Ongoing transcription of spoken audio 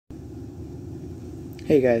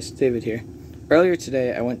Hey guys, David here. Earlier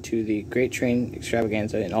today, I went to the Great Train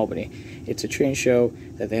Extravaganza in Albany. It's a train show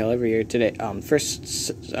that they hold every year today, first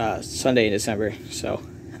Sunday in December. So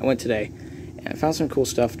I went today, and I found some cool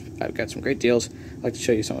stuff. I've got some great deals. I'd like to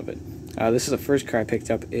show you some of it. This is the first car I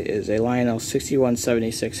picked up. It is a Lionel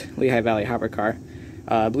 6176 Lehigh Valley hopper car.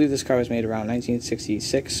 I believe this car was made around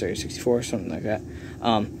 1966 or 64, something like that.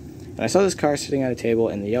 And I saw this car sitting at a table,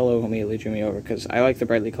 and the yellow immediately drew me over because I like the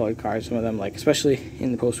brightly colored cars. Some of them, like especially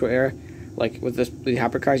in the post-war era, like with the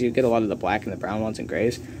hopper cars, you get a lot of the black and the brown ones and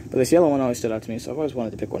grays. But this yellow one always stood out to me, so I've always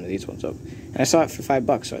wanted to pick one of these ones up. And I saw it for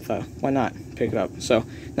 $5, so I thought, why not pick it up? So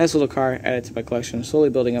nice little car, added to my collection. Slowly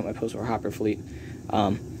building up my post-war hopper fleet.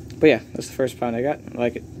 But yeah, that's the first pound I got. I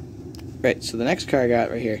like it. Right, so the next car I got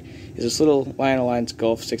right here is this little Lionel Lines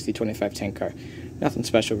Golf 6025 tank car. Nothing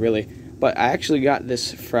special really. But I actually got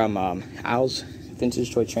this from Al's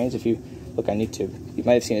Vintage Toy Trains. If you look on YouTube, you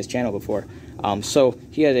might have seen his channel before. So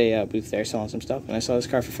he had a booth there selling some stuff, and I saw this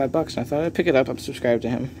car for $5, and I thought I'd pick it up. I'm subscribed to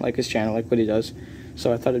him, like his channel, like what he does.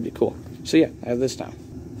 So I thought it'd be cool. So yeah, I have this now.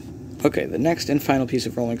 Okay, the next and final piece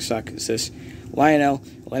of rolling stock is this Lionel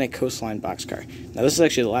Atlantic Coastline boxcar. Now this is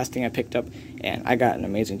actually the last thing I picked up, and I got an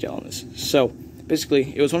amazing deal on this. So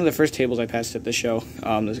basically, it was one of the first tables I passed at the show.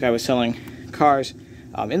 This guy was selling cars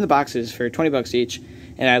in the boxes for $20 each,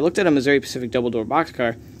 and I looked at a Missouri Pacific double-door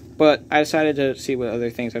boxcar, but I decided to see what other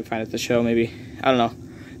things I'd find at the show. Maybe, I don't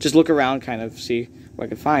know, just look around, kind of see what I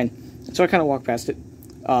could find. And so I kind of walked past it.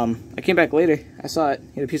 I came back later, I saw it,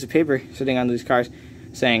 he had a piece of paper sitting on these cars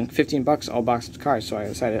saying $15 all boxed cars, so I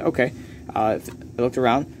decided, okay. I looked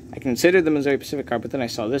around, I considered the Missouri Pacific car, but then I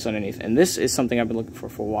saw this underneath, and this is something I've been looking for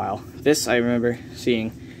a while. This I remember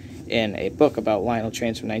seeing in a book about Lionel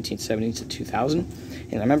trains from 1970 to 2000,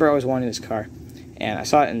 and I remember always wanting this car, and I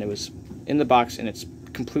saw it, and it was in the box, and it's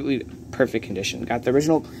completely perfect condition. Got the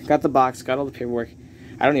original, got the box, got all the paperwork.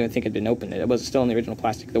 I don't even think it had been opened. It was still in the original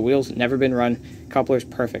plastic. The wheels never been run, coupler's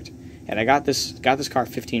perfect, and I got this car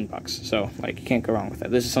 $15. So like, you can't go wrong with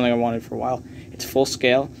that. This is something I wanted for a while. It's full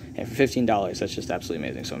scale, and for $15, that's just absolutely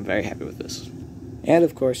amazing. So I'm very happy with this. And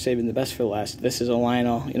of course, saving the best for last, this is a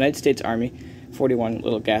Lionel United States Army 41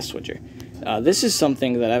 little gas switcher. This is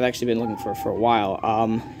something that I've actually been looking for a while.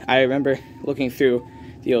 I remember looking through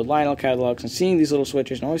the old Lionel catalogs and seeing these little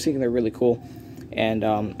switchers and always thinking they're really cool. And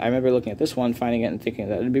I remember looking at this one, finding it, and thinking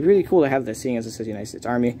that it'd be really cool to have this, seeing as it says United States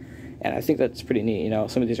Army. And I think that's pretty neat. You know,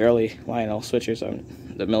 some of these early Lionel switchers,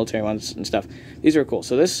 the military ones and stuff, these are cool.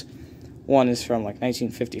 So this one is from like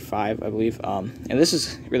 1955, I believe. And this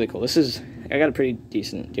is really cool. I got a pretty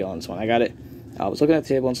decent deal on this one. I got it. I was looking at the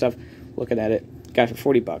table and stuff, looking at it, got it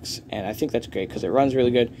for $40, and I think that's great because it runs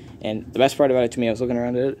really good. And the best part about it to me, I was looking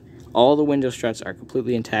around at it, all the window struts are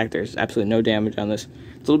completely intact. There's absolutely no damage on this.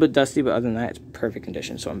 It's a little bit dusty, but other than that, it's perfect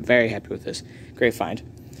condition. So I'm very happy with this. Great find.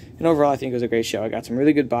 And overall, I think it was a great show. I got some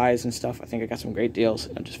really good buys and stuff. I think I got some great deals.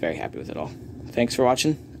 I'm just very happy with it all. Thanks for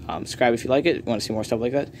watching. Subscribe if you like it. Want to see more stuff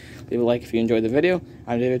like that. Leave a like if you enjoyed the video.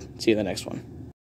 I'm David. See you in the next one.